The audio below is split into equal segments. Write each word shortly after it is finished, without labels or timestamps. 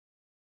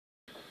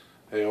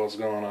Hey, what's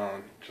going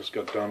on? Just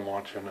got done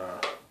watching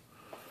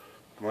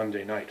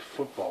Monday Night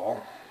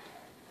Football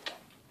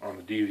on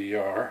the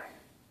DVR.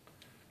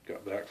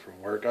 Got back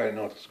from work. I didn't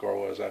know what the score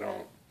was. I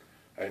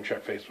didn't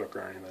check Facebook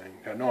or anything.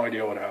 Had no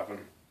idea what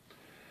happened.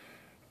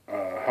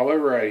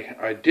 However,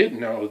 I did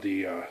know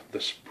the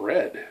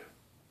spread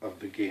of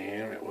the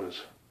game. It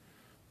was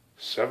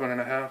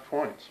 7.5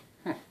 points.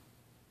 And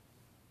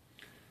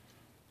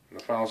the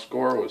final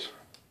score was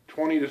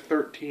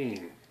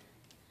 20-13.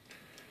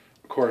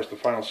 Of course, the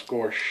final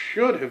score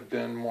should have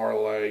been more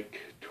like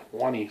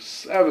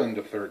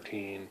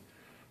 27-13,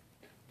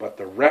 but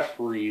the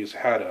referees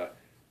had a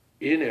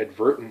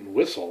inadvertent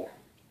whistle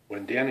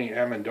when Danny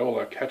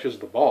Amendola catches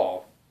the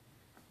ball.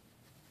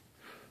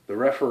 The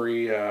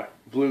referee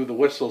blew the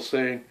whistle,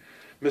 saying,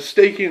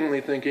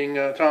 mistakenly thinking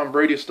Tom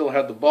Brady still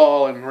had the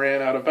ball and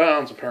ran out of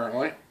bounds,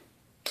 apparently.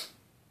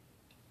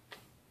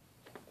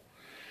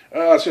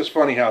 It's just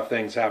funny how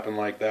things happen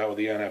like that with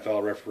the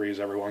NFL referees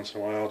every once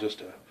in a while, just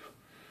to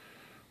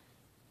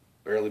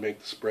barely make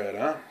the spread,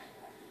 huh?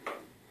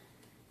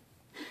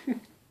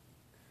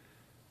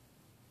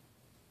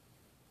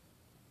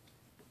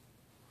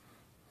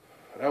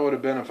 That would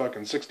have been a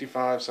fucking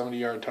 65,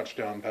 70-yard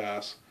touchdown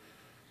pass.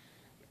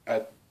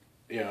 But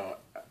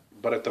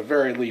at the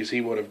very least,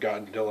 he would have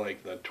gotten to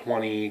like the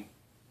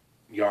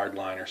 20-yard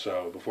line or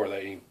so before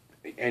that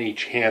any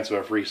chance of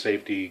a free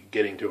safety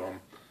getting to him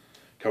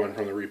coming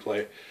from the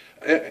replay.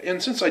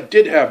 And since I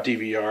did have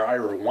DVR, I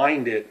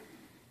rewound it.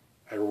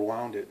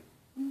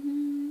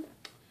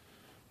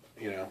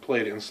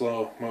 Played it in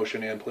slow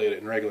motion and played it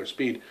in regular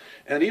speed.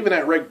 And even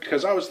at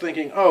because I was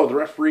thinking, oh, the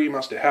referee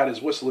must have had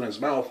his whistle in his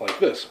mouth like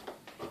this.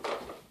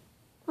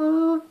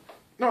 No,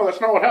 that's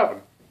not what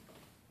happened.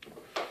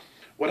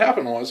 What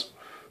happened was,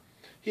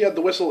 he had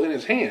the whistle in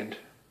his hand,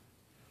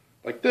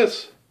 like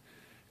this.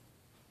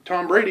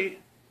 Tom Brady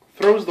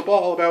throws the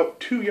ball about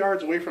 2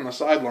 yards away from the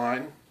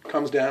sideline,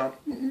 comes down,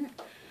 and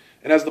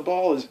as the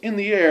ball is in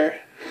the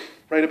air,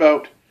 right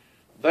about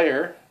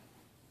there,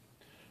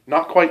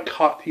 not quite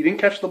caught, he didn't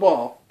catch the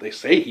ball. They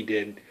say he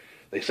did.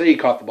 They say he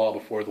caught the ball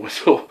before the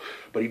whistle,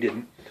 but he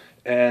didn't.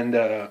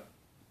 And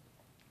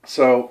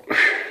so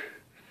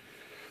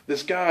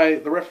this guy,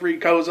 the referee,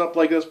 goes up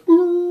like this.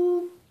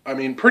 I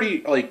mean,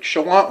 pretty like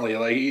challantly.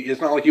 Like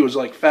it's not like he was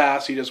like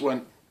fast. He just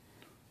went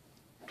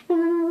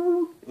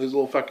his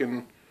little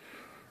fucking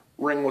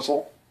ring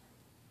whistle.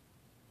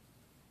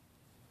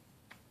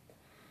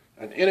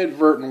 An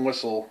inadvertent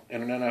whistle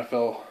in an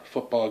NFL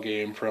football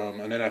game from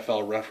an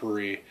NFL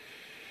referee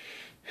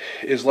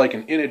is like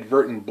an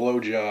inadvertent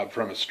blowjob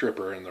from a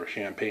stripper in the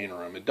champagne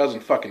room. It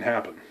doesn't fucking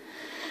happen.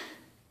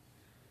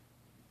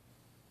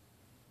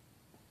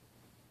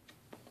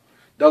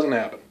 Doesn't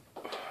happen.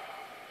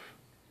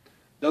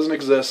 Doesn't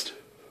exist.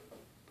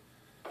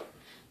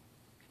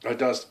 It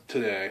does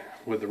today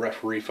with the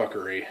referee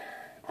fuckery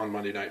on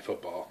Monday Night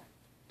Football.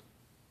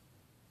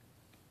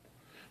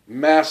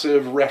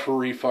 Massive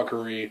referee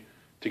fuckery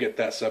to get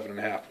that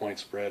 7.5 point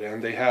spread,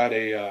 and they had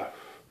a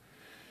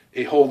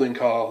holding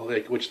call,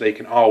 which they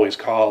can always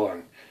call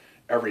on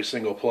every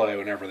single play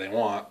whenever they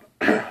want.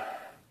 That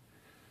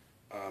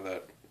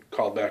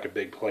called back a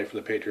big play for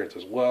the Patriots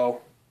as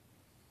well.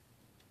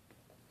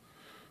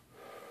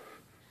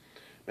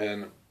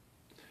 And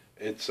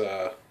it's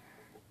I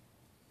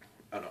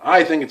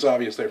think it's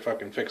obvious they're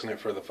fucking fixing it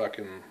for the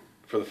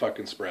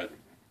fucking spread.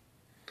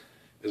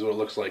 Is what it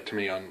looks like to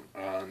me on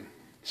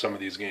some of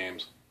these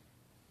games.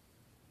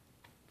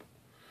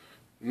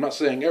 I'm not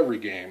saying every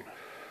game,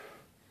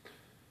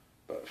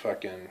 but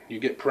fucking you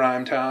get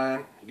prime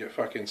time, you get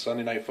fucking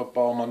Sunday Night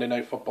Football, Monday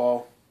Night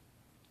Football.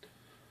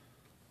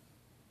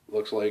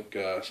 Looks like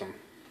some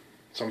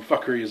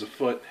fuckery is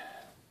afoot,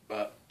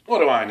 but what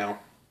do I know?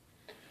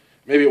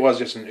 Maybe it was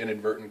just an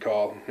inadvertent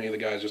call. Maybe the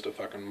guy's just a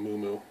fucking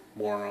moo-moo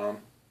moron.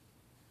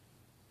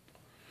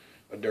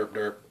 A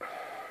derp.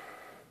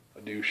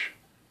 A douche.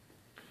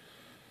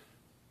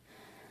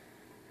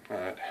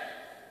 Alright.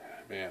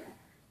 Man.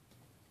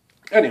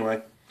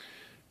 Anyway.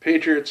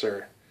 Patriots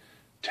are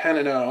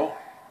 10-0.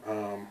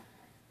 I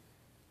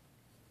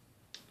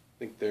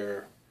think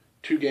they're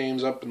 2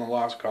 games up in the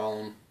loss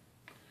column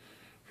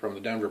from the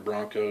Denver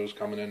Broncos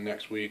coming in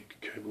next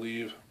week, I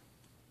believe.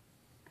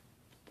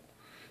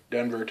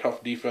 Denver,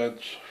 tough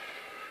defense.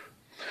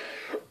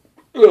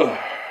 I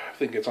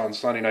think it's on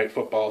Sunday Night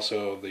Football,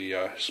 so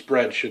the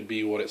spread should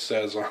be what it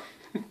says on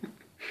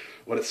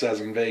what it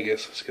says in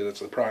Vegas, because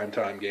it's a prime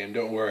time game.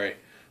 Don't worry,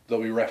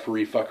 there'll be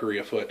referee fuckery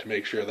afoot to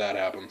make sure that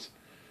happens.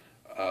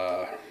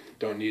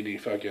 Don't need any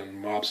fucking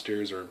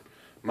mobsters or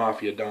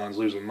mafia dons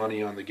losing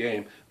money on the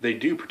game. They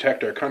do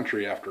protect our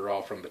country, after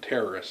all, from the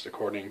terrorists,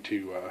 according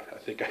to I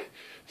think I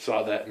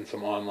saw that in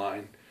some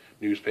online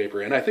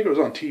newspaper, and I think it was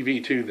on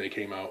TV too. They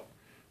came out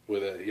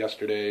with it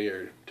yesterday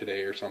or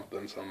today or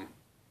something. Some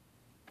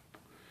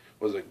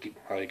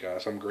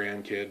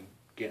grandkid,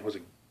 was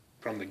it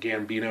from the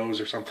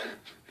Gambinos or something,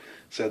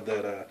 said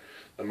that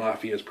the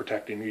mafia is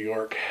protecting New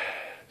York.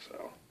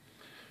 So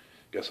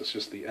I guess it's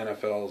just the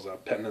NFL's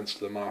penance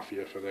to the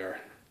mafia for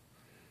their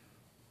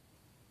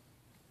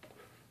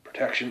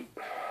protection.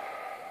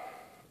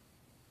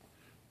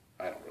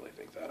 I don't really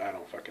think that. I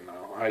don't fucking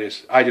know. I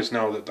just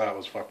know that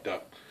was fucked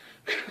up.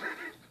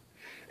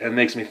 And it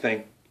makes me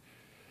think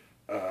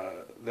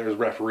there's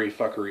referee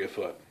fuckery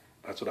afoot.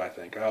 That's what I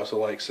think. I also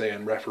like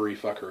saying referee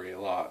fuckery a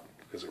lot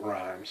because it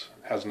rhymes.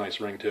 It has a nice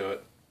ring to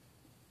it.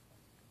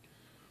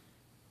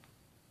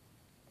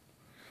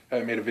 I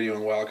haven't made a video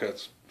in a while because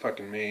it's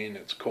fucking Maine.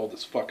 It's cold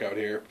as fuck out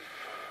here.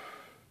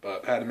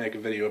 But I had to make a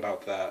video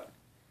about that.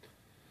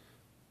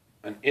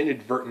 An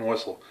inadvertent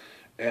whistle.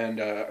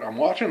 And I'm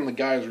watching the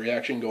guy's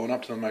reaction going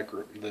up to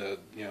the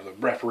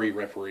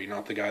referee,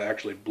 not the guy that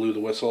actually blew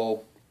the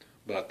whistle,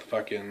 but the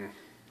fucking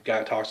guy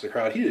that talks to the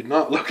crowd. He did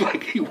not look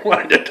like he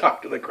wanted to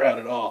talk to the crowd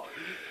at all.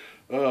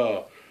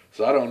 Oh,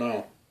 so I don't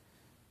know.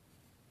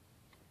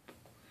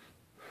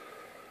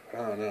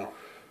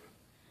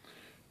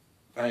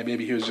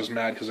 Maybe he was just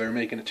mad because they were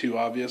making it too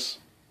obvious.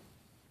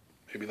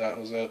 Maybe that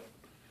was it.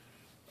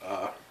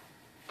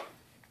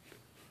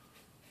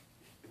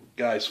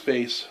 Guy's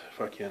face,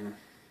 fucking...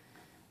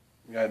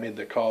 The guy made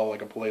the call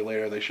like a play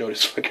later. They showed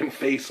his fucking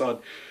face on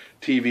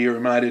TV.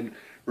 It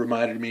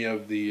reminded me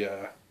of the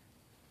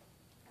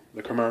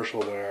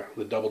commercial there,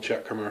 the double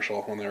check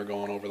commercial when they were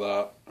going over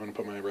that. I'm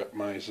gonna put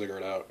my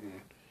cigarette out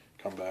and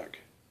come back.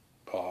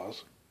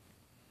 Pause.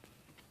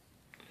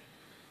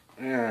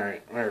 All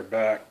right, we're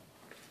back.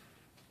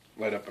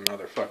 Light up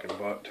another fucking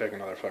butt. Take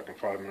another fucking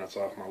 5 minutes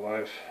off my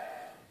life.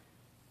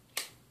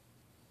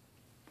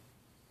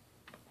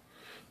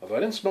 Although I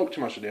didn't smoke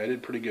too much today, I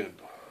did pretty good.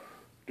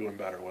 Doing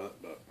better with it,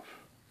 but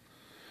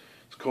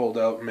it's cold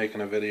out. I'm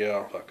making a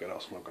video. Fuck it,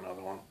 I'll smoke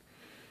another one.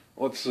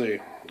 Let's see.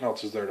 What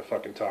else is there to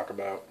fucking talk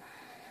about?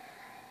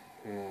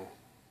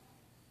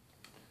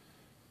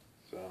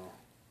 So,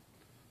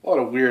 a lot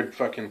of weird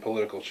fucking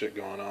political shit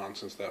going on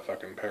since that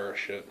fucking Paris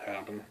shit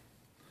happened.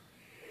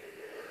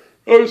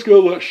 I'm just gonna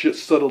let shit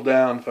settle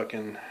down,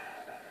 fucking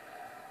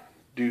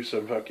do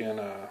some fucking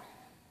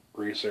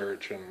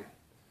research and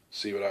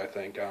see what I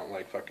think. I don't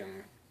like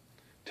fucking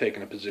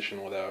taking a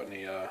position without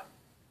any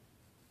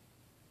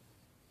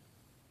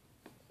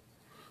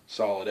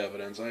solid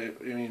evidence. I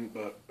mean,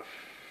 but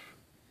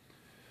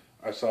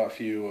I saw a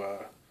few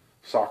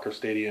soccer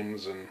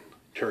stadiums in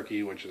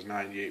Turkey, which is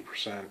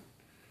 98%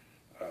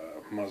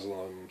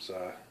 Muslims,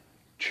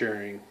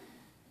 cheering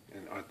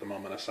at the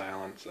moment of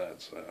silence.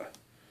 That's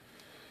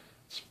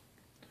it's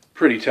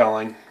pretty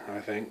telling, I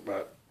think.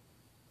 But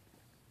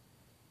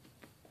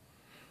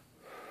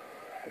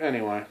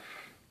anyway,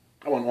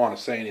 I wouldn't want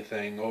to say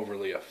anything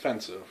overly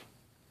offensive.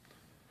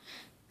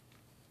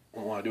 I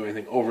don't want to do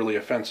anything overly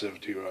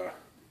offensive to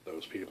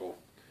those people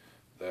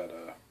that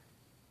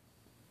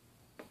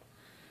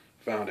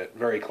found it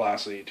very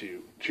classy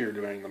to cheer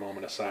during the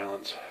moment of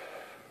silence.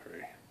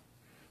 Very,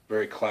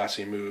 very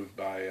classy move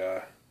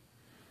by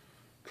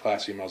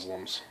classy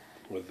Muslims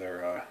with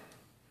their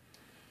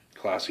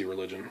classy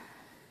religion.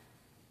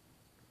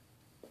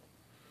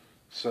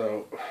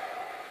 So,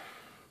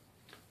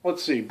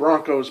 let's see.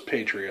 Broncos,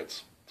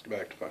 Patriots. Let's get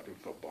back to fucking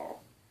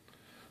football.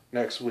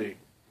 Next week.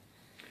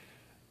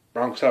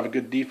 Broncos have a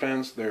good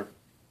defense. Their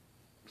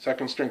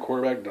second string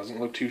quarterback doesn't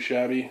look too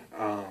shabby.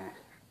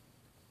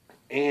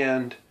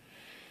 And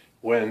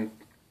when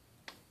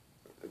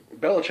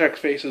Belichick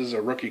faces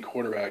a rookie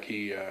quarterback,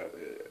 they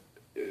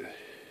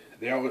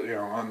always,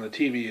 on the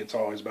TV, it's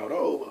always about,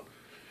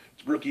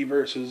 it's rookie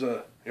versus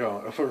a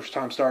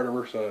first-time starter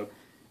versus a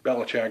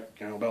Belichick.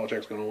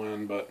 Belichick's going to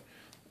win. But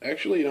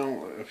actually,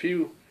 a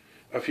few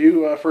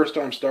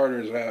first-time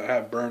starters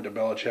have burned a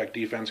Belichick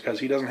defense because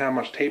he doesn't have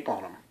much tape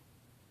on him.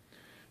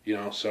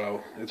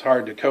 So it's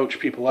hard to coach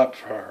people up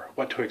for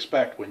what to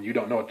expect when you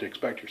don't know what to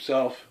expect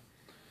yourself.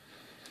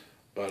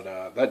 But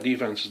that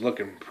defense is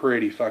looking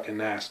pretty fucking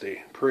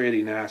nasty.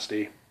 Pretty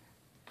nasty.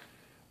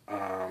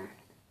 They're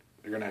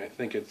going to, I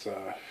think it's,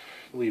 I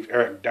believe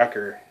Eric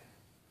Decker,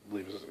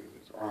 is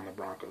on the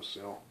Broncos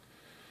still.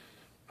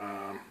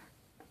 I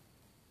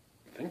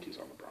think he's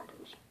on the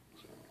Broncos.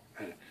 So,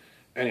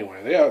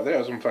 anyway, they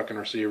have some fucking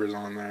receivers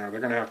on there. They're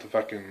going to have to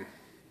fucking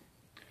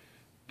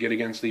get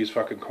against these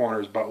fucking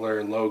corners, Butler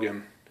and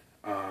Logan.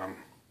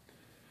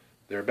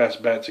 Their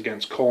best bet's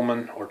against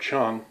Coleman or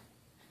Chung.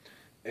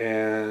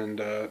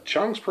 And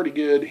Chung's pretty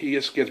good. He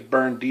just gets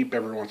burned deep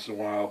every once in a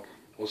while.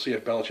 We'll see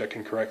if Belichick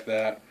can correct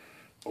that,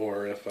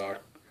 or if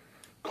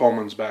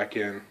Coleman's back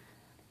in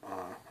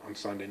on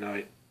Sunday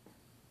night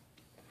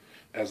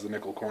as the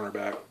nickel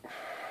cornerback.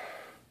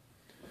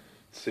 Let's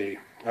see.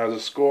 As a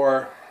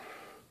score,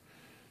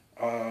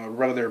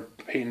 whether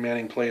Peyton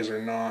Manning plays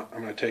or not,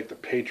 I'm going to take the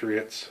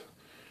Patriots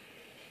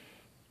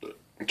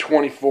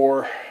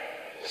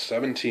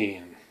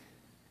 24-17.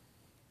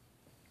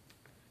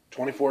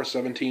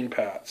 24-17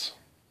 Pats.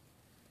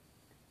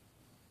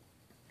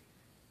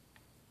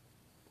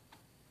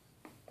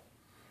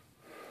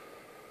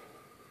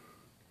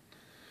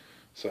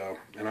 So,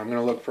 and I'm going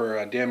to look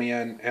for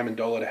Damian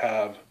Amendola to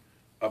have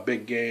a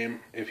big game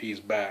if he's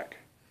back.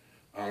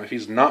 If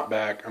he's not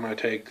back, I'm going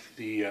to take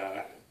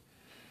the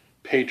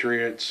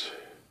Patriots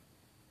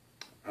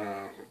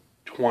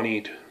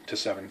 20 to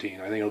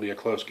 17. I think it'll be a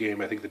close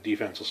game. I think the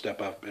defense will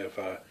step up if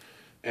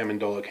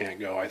Amendola can't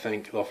go. I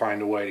think they'll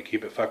find a way to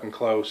keep it fucking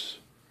close.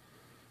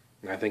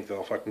 And I think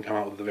they'll fucking come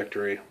out with the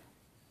victory.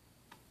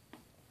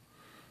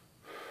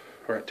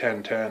 We're at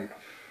 10-10.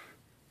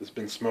 This has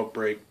been Smoke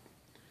Break.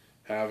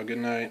 Have a good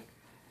night.